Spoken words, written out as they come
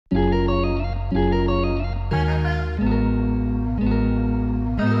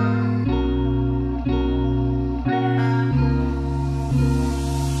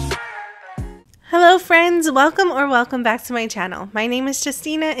friends, welcome back to my channel. My name is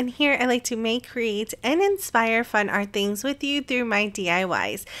Justina and here I like to make, create, and inspire fun art things with you through my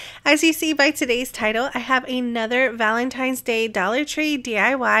DIYs. As you see by today's title, I have another Valentine's Day Dollar Tree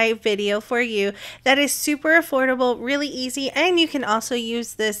DIY video for you that is super affordable, really easy, and you can also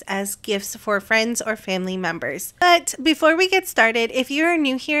use this as gifts for friends or family members. But before we get started, if you are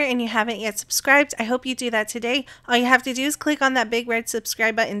new here and you haven't yet subscribed, I hope you do that today. All you have to do is click on that big red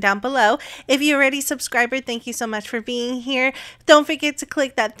subscribe button down below. If you're already subscriber, thank you so much for being here. Don't forget to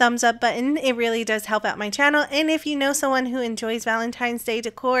click that thumbs up button. It really does help out my channel. And if you know someone who enjoys Valentine's Day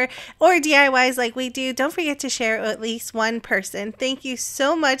decor or DIYs like we do, don't forget to share with at least one person. Thank you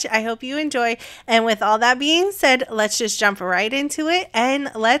so much. I hope you enjoy. And with all that being said, let's just jump right into it and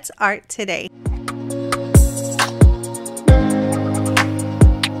let's art today.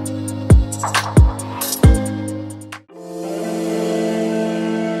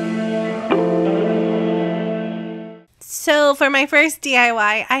 So for my first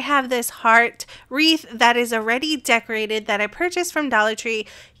DIY, I have this heart wreath that is already decorated that I purchased from Dollar Tree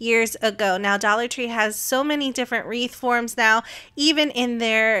years ago. Now Dollar Tree has so many different wreath forms now, even in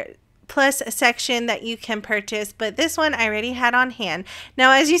their plus section that you can purchase, but this one I already had on hand.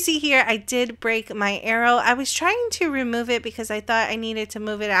 Now as you see here, I did break my arrow. I was trying to remove it because I thought I needed to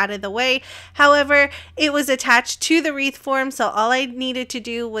move it out of the way. However, it was attached to the wreath form, so all I needed to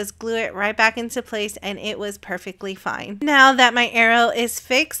do was glue it right back into place and it was perfectly fine. Now that my arrow is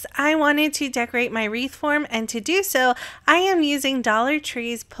fixed, I wanted to decorate my wreath form, and to do so I am using Dollar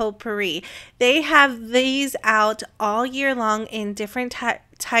Tree's potpourri. They have these out all year long in different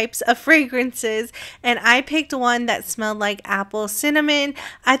types of fragrances, and I picked one that smelled like apple cinnamon.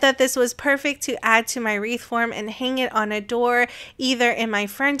 I thought this was perfect to add to my wreath form and hang it on a door, either in my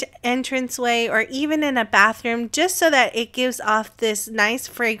front entranceway or even in a bathroom, just so that it gives off this nice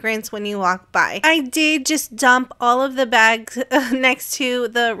fragrance when you walk by. I did just dump all of the bags next to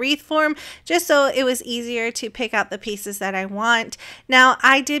the wreath form just so it was easier to pick out the pieces that I want. Now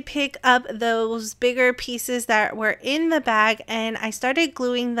I did pick up those bigger pieces that were in the bag and I started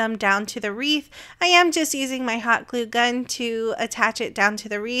gluing them down to the wreath. I am just using my hot glue gun to attach it down to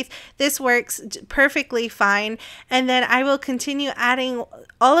the wreath. This works perfectly fine, and then I will continue adding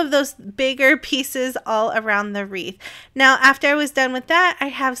all of those bigger pieces all around the wreath. Now after I was done with that, I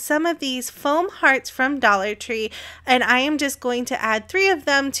have some of these foam hearts from Dollar Tree, and I am just going to add 3 of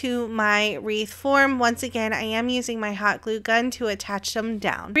them to my wreath form. Once again, I am using my hot glue gun to attach them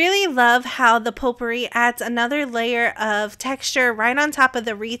down. Really love how the potpourri adds another layer of texture right on top of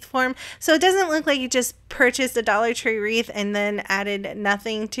the wreath form, so it doesn't look like you just purchased a Dollar Tree wreath and then added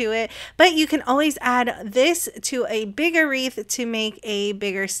nothing to it. But you can always add this to a bigger wreath to make a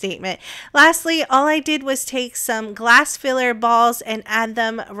bigger statement. Lastly, all I did was take some glass filler balls and add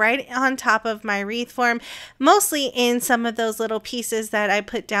them right on top of my wreath form, mostly in some of those little pieces that I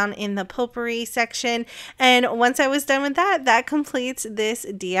put down in the potpourri section. And once I was done with that, that completes this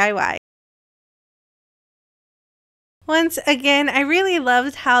DIY. Once again, I really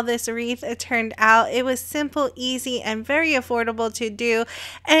loved how this wreath turned out. It was simple, easy, and very affordable to do,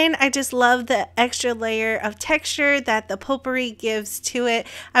 and I just love the extra layer of texture that the potpourri gives to it.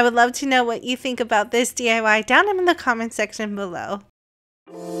 I would love to know what you think about this DIY down in the comment section below.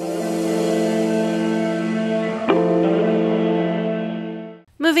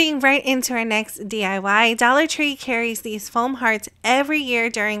 Moving right into our next DIY, Dollar Tree carries these foam hearts every year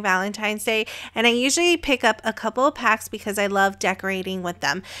during Valentine's Day, and I usually pick up a couple of packs because I love decorating with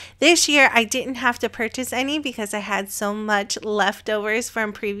them. This year I didn't have to purchase any because I had so much leftovers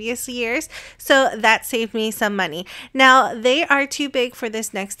from previous years, so that saved me some money. Now they are too big for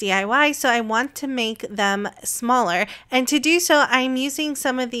this next DIY, so I want to make them smaller, and to do so I'm using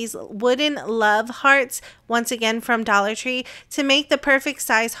some of these wooden love hearts, once again from Dollar Tree, to make the perfect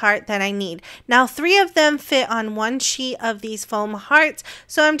size heart that I need. Now 3 of them fit on one sheet of these foam hearts,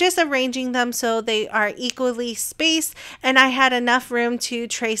 so I'm just arranging them so they are equally spaced, and I had enough room to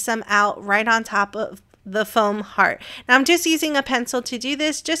trace them out right on top of the foam heart. Now I'm just using a pencil to do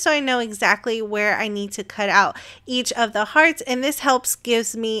this just so I know exactly where I need to cut out each of the hearts, and this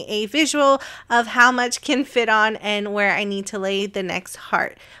gives me a visual of how much can fit on and where I need to lay the next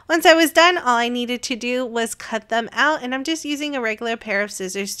heart. Once I was done, all I needed to do was cut them out, and I'm just using a regular pair of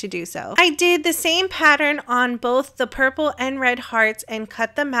scissors to do so. I did the same pattern on both the purple and red hearts and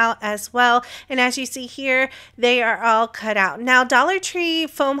cut them out as well, and as you see here, they are all cut out. Now Dollar Tree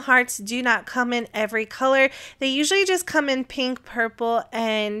foam hearts do not come in every color. They usually just come in pink, purple,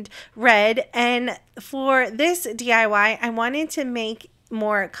 and red, and for this DIY I wanted to make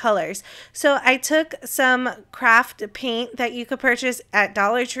more colors. So I took some craft paint that you could purchase at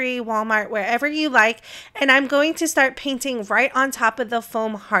Dollar Tree, Walmart, wherever you like, and I'm going to start painting right on top of the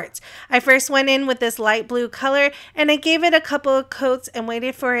foam hearts. I first went in with this light blue color and I gave it a couple of coats and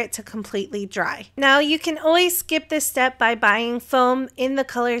waited for it to completely dry. Now you can always skip this step by buying foam in the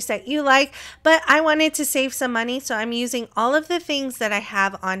colors that you like, but I wanted to save some money, so I'm using all of the things that I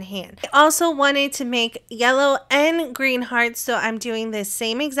have on hand. I also wanted to make yellow and green hearts, so I'm doing this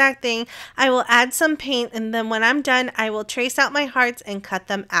same exact thing. I will add some paint, and then when I'm done, I will trace out my hearts and cut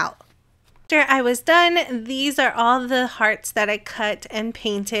them out. After I was done, these are all the hearts that I cut and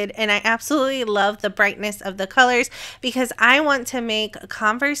painted, and I absolutely love the brightness of the colors because I want to make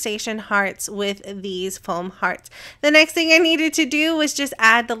conversation hearts with these foam hearts. The next thing I needed to do was just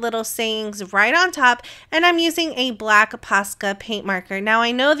add the little sayings right on top, and I'm using a black Posca paint marker. Now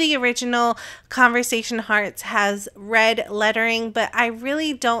I know the original conversation hearts has red lettering, but I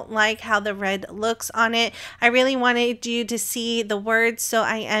really don't like how the red looks on it. I really wanted you to see the words, so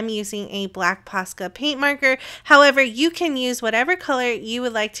I am using a black Posca paint marker. However, you can use whatever color you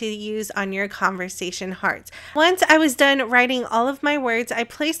would like to use on your conversation hearts. Once I was done writing all of my words, I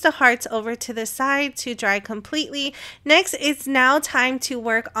placed the hearts over to the side to dry completely. Next, it's now time to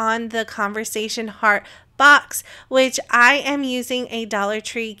work on the conversation heart box, which I am using a Dollar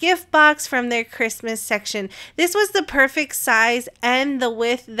Tree gift box from their Christmas section. This was the perfect size and the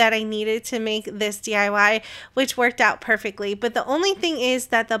width that I needed to make this DIY, which worked out perfectly. But the only thing is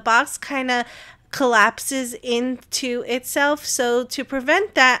that the box kind of collapses into itself, so to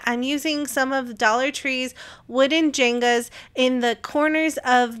prevent that, I'm using some of Dollar Tree's wooden Jengas in the corners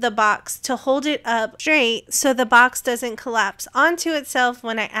of the box to hold it up straight so the box doesn't collapse onto itself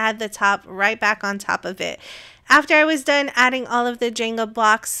when I add the top right back on top of it. After I was done adding all of the Jenga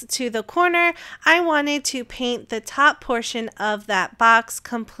blocks to the corner, I wanted to paint the top portion of that box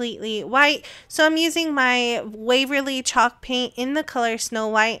completely white. So I'm using my Waverly chalk paint in the color Snow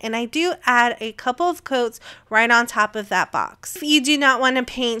White, and I do add a couple of coats right on top of that box. If you do not want to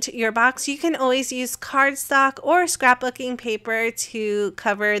paint your box, you can always use cardstock or scrapbooking paper to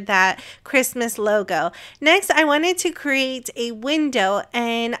cover that Christmas logo. Next, I wanted to create a window,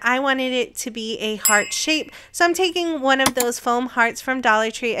 and I wanted it to be a heart shape. So I'm taking one of those foam hearts from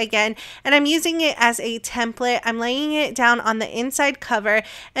Dollar Tree again, and I'm using it as a template. I'm laying it down on the inside cover,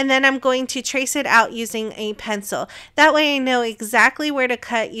 and then I'm going to trace it out using a pencil. That way I know exactly where to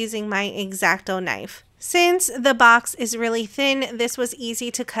cut using my X-Acto knife. Since the box is really thin, this was easy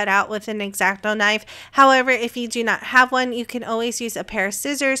to cut out with an X-Acto knife. However, if you do not have one, you can always use a pair of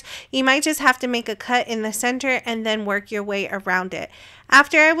scissors. You might just have to make a cut in the center and then work your way around it.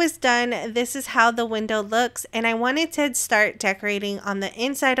 After I was done, this is how the window looks, and I wanted to start decorating on the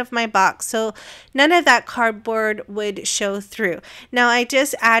inside of my box so none of that cardboard would show through. Now I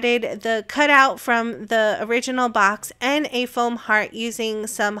just added the cutout from the original box and a foam heart using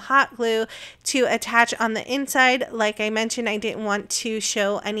some hot glue to attach on the inside. Like I mentioned, I didn't want to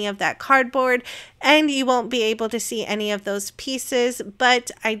show any of that cardboard, and you won't be able to see any of those pieces,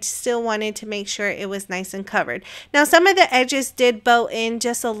 but I still wanted to make sure it was nice and covered. Now some of the edges did bow in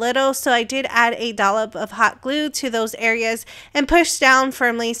just a little, so I did add a dollop of hot glue to those areas and push down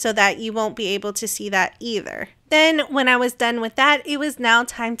firmly so that you won't be able to see that either. Then when I was done with that, it was now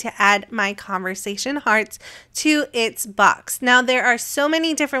time to add my conversation hearts to its box. Now there are so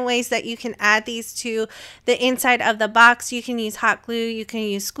many different ways that you can add these to the inside of the box. You can use hot glue, you can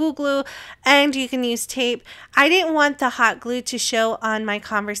use school glue, and you can use tape. I didn't want the hot glue to show on my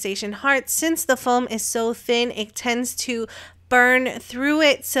conversation hearts. Since the foam is so thin, it tends to burn through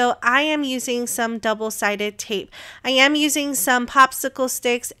it, so I am using some double-sided tape. I am using some popsicle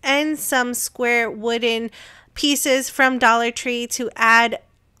sticks and some square wooden pieces from Dollar Tree to add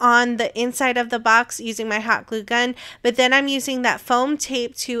on the inside of the box using my hot glue gun, but then I'm using that foam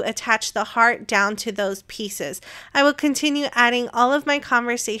tape to attach the heart down to those pieces. I will continue adding all of my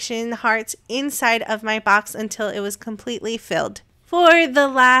conversation hearts inside of my box until it was completely filled. For the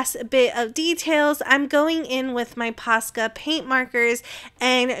last bit of details, I'm going in with my Posca paint markers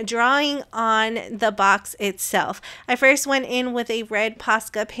and drawing on the box itself. I first went in with a red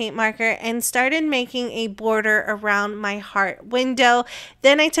Posca paint marker and started making a border around my heart window.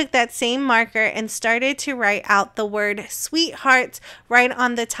 Then I took that same marker and started to write out the word sweethearts right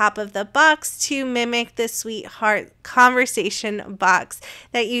on the top of the box to mimic the sweetheart conversation box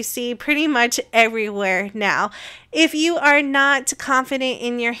that you see pretty much everywhere now. If you are not confident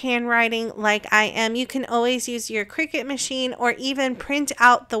in your handwriting like I am, you can always use your Cricut machine or even print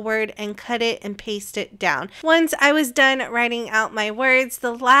out the word and cut it and paste it down. Once I was done writing out my words,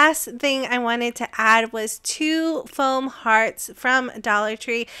 the last thing I wanted to add was 2 foam hearts from Dollar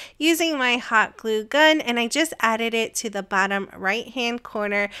Tree using my hot glue gun, and I just added it to the bottom right hand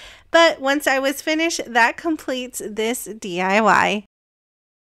corner. But once I was finished, that completes this DIY.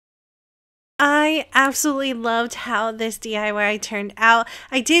 I absolutely loved how this DIY turned out.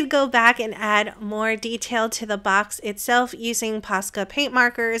 I did go back and add more detail to the box itself using Posca paint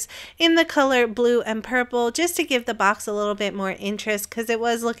markers in the color blue and purple just to give the box a little bit more interest because it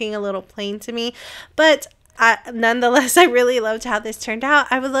was looking a little plain to me. But nonetheless, I really loved how this turned out.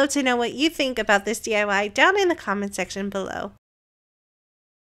 I would love to know what you think about this DIY down in the comment section below.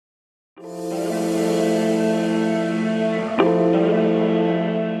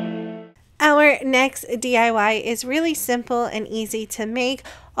 Our next DIY is really simple and easy to make.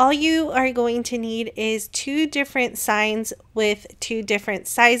 All you are going to need is 2 different signs with 2 different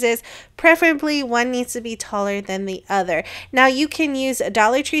sizes. Preferably one needs to be taller than the other. Now you can use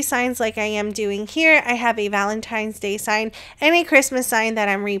Dollar Tree signs like I am doing here. I have a Valentine's Day sign and a Christmas sign that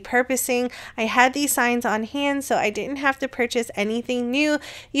I'm repurposing. I had these signs on hand so I didn't have to purchase anything new.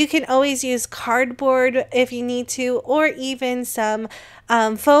 You can always use cardboard if you need to, or even some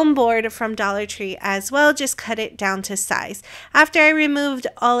foam board from Dollar Tree as well. Just cut it down to size. After I removed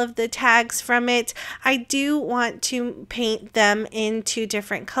all of the tags from it, I do want to paint them in 2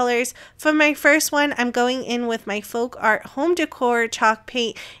 different colors. For my first one, I'm going in with my Folk Art Home Decor chalk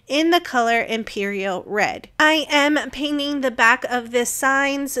paint in the color Imperial Red. I am painting the back of the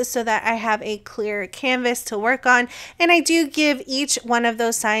signs so that I have a clear canvas to work on, and I do give each one of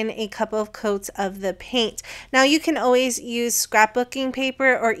those signs a couple of coats of the paint. Now you can always use scrapbooking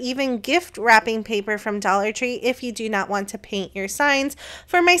paper or even gift wrapping paper from Dollar Tree if you do not want to paint your signs.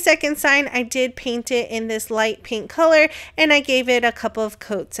 For my second sign, I did paint it in this light pink color and I gave it a couple of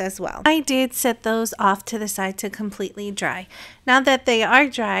coats as well. I did set those off to the side to completely dry. Now that they are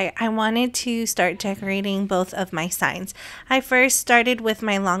dry, I wanted to start decorating both of my signs. I first started with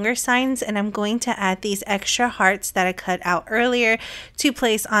my longer signs, and I'm going to add these extra hearts that I cut out earlier to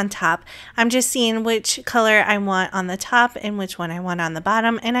place on top. I'm just seeing which color I want on the top and which one I want on the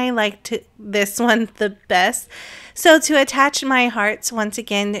bottom, and I liked this one the best. So to attach my hearts once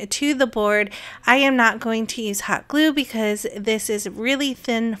again to the board, I am not going to use hot glue because this is really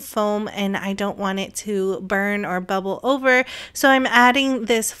thin foam and I don't want it to burn or bubble over. So I'm adding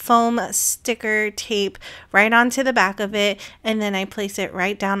this foam sticker tape right onto the back of it, and then I place it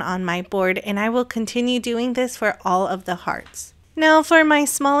right down on my board, and I will continue doing this for all of the hearts. Now for my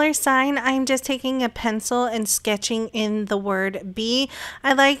smaller sign, I'm just taking a pencil and sketching in the word B.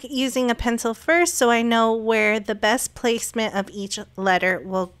 I like using a pencil first so I know where the best placement of each letter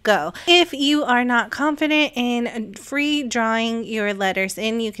will go. If you are not confident in free drawing your letters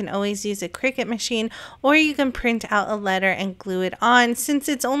in, you can always use a Cricut machine, or you can print out a letter and glue it on. Since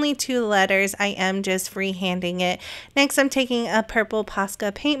it's only 2 letters, I am just freehanding it. Next, I'm taking a purple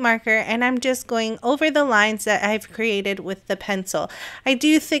Posca paint marker and I'm just going over the lines that I've created with the pencil. I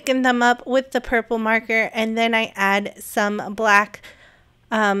do thicken them up with the purple marker, and then I add some black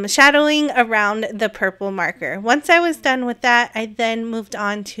shadowing around the purple marker. Once I was done with that, I then moved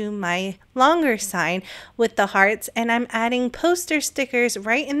on to my longer sign with the hearts, and I'm adding poster stickers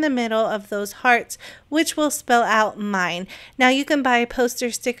right in the middle of those hearts, which will spell out mine. Now you can buy poster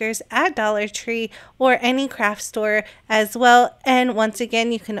stickers at Dollar Tree or any craft store as well, and once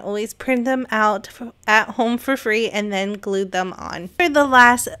again you can always print them out at home for free and then glue them on. For the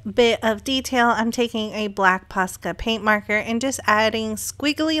last bit of detail, I'm taking a black Posca paint marker and just adding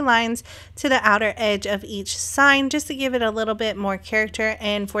squiggly lines to the outer edge of each sign just to give it a little bit more character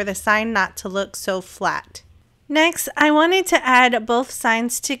and for the sign not to look so flat. Next, I wanted to add both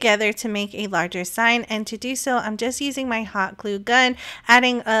signs together to make a larger sign, and to do so, I'm just using my hot glue gun,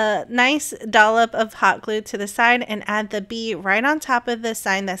 adding a nice dollop of hot glue to the side, and add the B right on top of the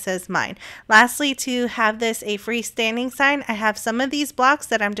sign that says mine. Lastly, to have this a freestanding sign, I have some of these blocks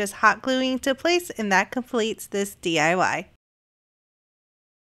that I'm just hot gluing to place, and that completes this DIY.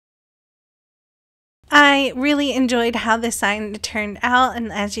 I really enjoyed how the sign turned out,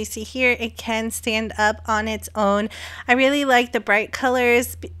 and as you see here, it can stand up on its own. I really like the bright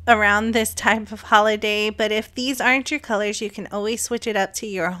colors around this type of holiday, but if these aren't your colors, you can always switch it up to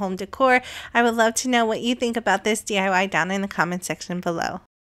your home decor. I would love to know what you think about this DIY down in the comment section below.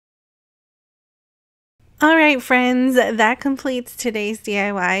 All right, friends, that completes today's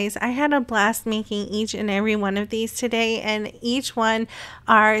DIYs. I had a blast making each and every one of these today, and each one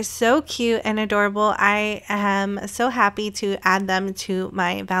are so cute and adorable. I am so happy to add them to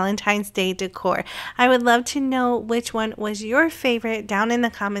my Valentine's Day decor. I would love to know which one was your favorite down in the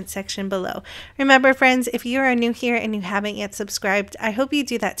comment section below. Remember, friends, if you are new here and you haven't yet subscribed, I hope you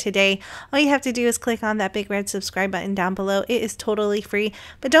do that today. All you have to do is click on that big red subscribe button down below. It is totally free,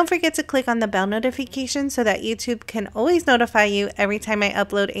 but don't forget to click on the bell notification so that YouTube can always notify you every time I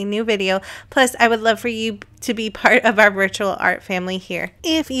upload a new video. Plus, I would love for you to be part of our virtual art family here.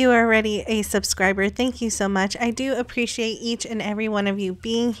 If you are already a subscriber, thank you so much. I do appreciate each and every one of you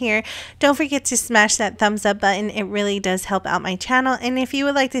being here. Don't forget to smash that thumbs up button. It really does help out my channel. And if you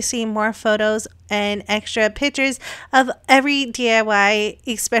would like to see more photos and extra pictures of every DIY,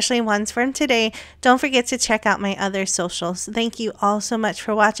 especially ones from today, don't forget to check out my other socials. Thank you all so much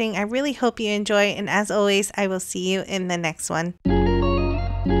for watching. I really hope you enjoy, and as always, I will see you in the next one.